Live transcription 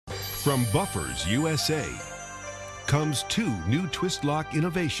From Buffers USA comes two new Twistlock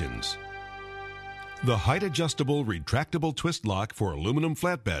innovations. The height-adjustable retractable Twistlock for aluminum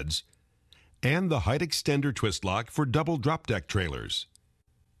flatbeds and the height extender Twistlock for double drop deck trailers.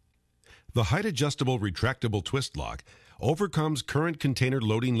 The height-adjustable retractable Twistlock overcomes current container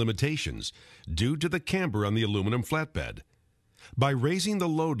loading limitations due to the camber on the aluminum flatbed by raising the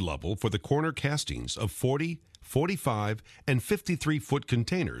load level for the corner castings of 40, 45, and 53-foot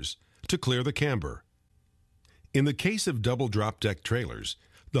containers to clear the camber. In the case of double drop deck trailers,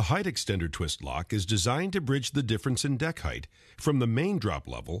 the height extender Twistlock is designed to bridge the difference in deck height from the main drop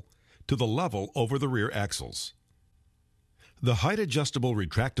level to the level over the rear axles. The height-adjustable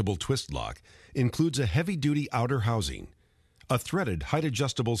retractable Twistlock includes a heavy-duty outer housing, a threaded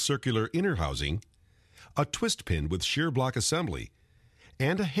height-adjustable circular inner housing, a twist pin with shear block assembly,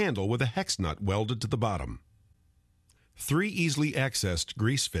 and a handle with a hex nut welded to the bottom. 3 easily accessed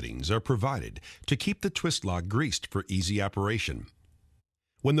grease fittings are provided to keep the Twistlock greased for easy operation.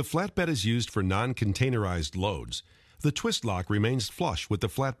 When the flatbed is used for non-containerized loads, the Twistlock remains flush with the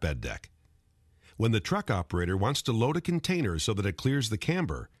flatbed deck. When the truck operator wants to load a container so that it clears the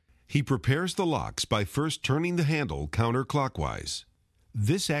camber, he prepares the locks by first turning the handle counterclockwise.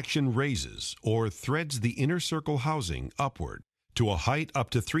 This action raises or threads the inner circle housing upward to a height up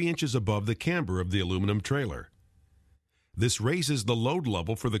to 3 inches above the camber of the aluminum trailer. This raises the load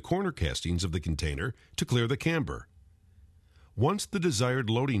level for the corner castings of the container to clear the camber. Once the desired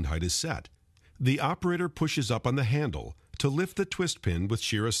loading height is set, the operator pushes up on the handle to lift the twist pin with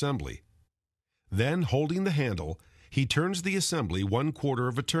shear assembly. Then, holding the handle, he turns the assembly 1/4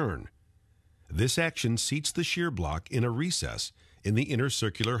 of a turn. This action seats the shear block in a recess in the inner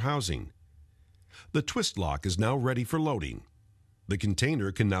circular housing. The Twistlock is now ready for loading. The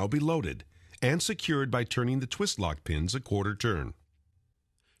container can now be loaded and secured by turning the Twistlock pins a 1/4 turn.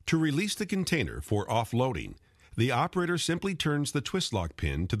 To release the container for offloading, the operator simply turns the Twistlock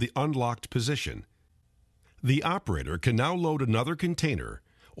pin to the unlocked position. The operator can now load another container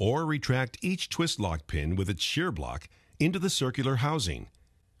or retract each Twistlock pin with its shear block into the circular housing.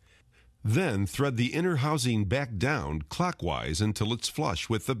 Then thread the inner housing back down clockwise until it's flush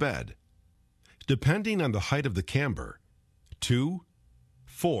with the bed. Depending on the height of the camber, 2,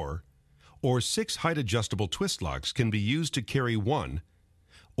 4, or 6 height-adjustable Twistlocks can be used to carry 1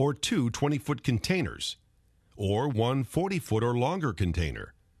 or 2 20-foot containers, or 1 40-foot or longer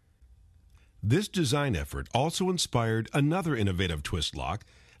container. This design effort also inspired another innovative Twistlock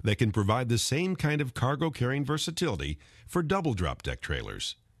that can provide the same kind of cargo carrying versatility for double drop deck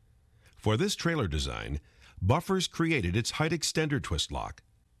trailers. For this trailer design, Buffers created its height extender Twistlock,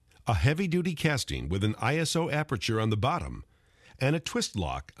 a heavy-duty casting with an ISO aperture on the bottom and a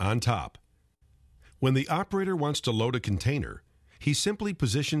Twistlock on top. When the operator wants to load a container, he simply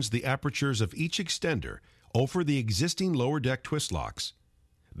positions the apertures of each extender over the existing lower deck Twistlocks,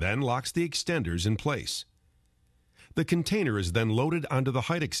 then locks the extenders in place. The container is then loaded onto the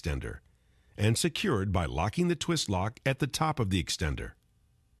height extender and secured by locking the Twistlock at the top of the extender.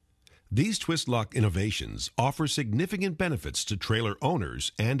 These Twistlock innovations offer significant benefits to trailer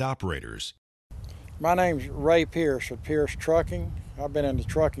owners and operators. My name's Ray Pierce with Pierce Trucking. I've been in the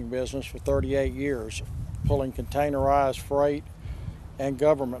trucking business for 38 years, pulling containerized freight and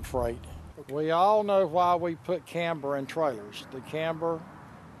government freight. We all know why we put camber in trailers. The camber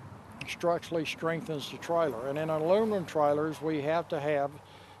structurally strengthens the trailer, and in aluminum trailers we have to have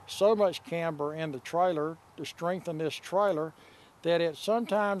so much camber in the trailer to strengthen this trailer that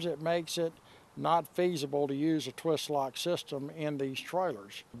sometimes it makes it not feasible to use a Twistlock system in these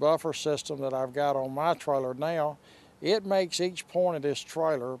trailers. The buffer system that I've got on my trailer now, it makes each point of this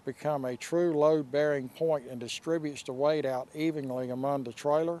trailer become a true load-bearing point and distributes the weight out evenly among the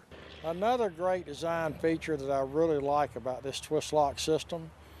trailer. Another great design feature that I really like about this Twistlock system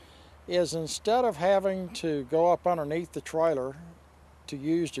is instead of having to go up underneath the trailer to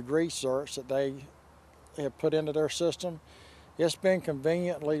use the grease zerks that they have put into their system, it's been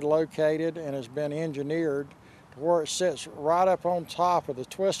conveniently located and has been engineered to where it sits right up on top of the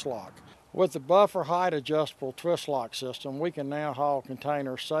Twistlock. With the buffer height adjustable Twistlock system, we can now haul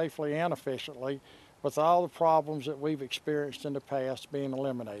containers safely and efficiently with all the problems that we've experienced in the past being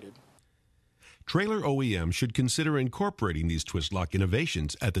eliminated. Trailer OEMs should consider incorporating these Twistlock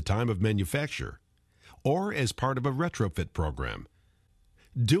innovations at the time of manufacture or as part of a retrofit program.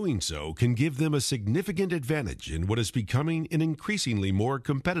 Doing so can give them a significant advantage in what is becoming an increasingly more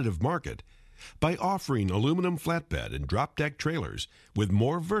competitive market by offering aluminum flatbed and drop deck trailers with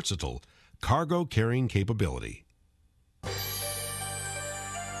more versatile cargo carrying capability.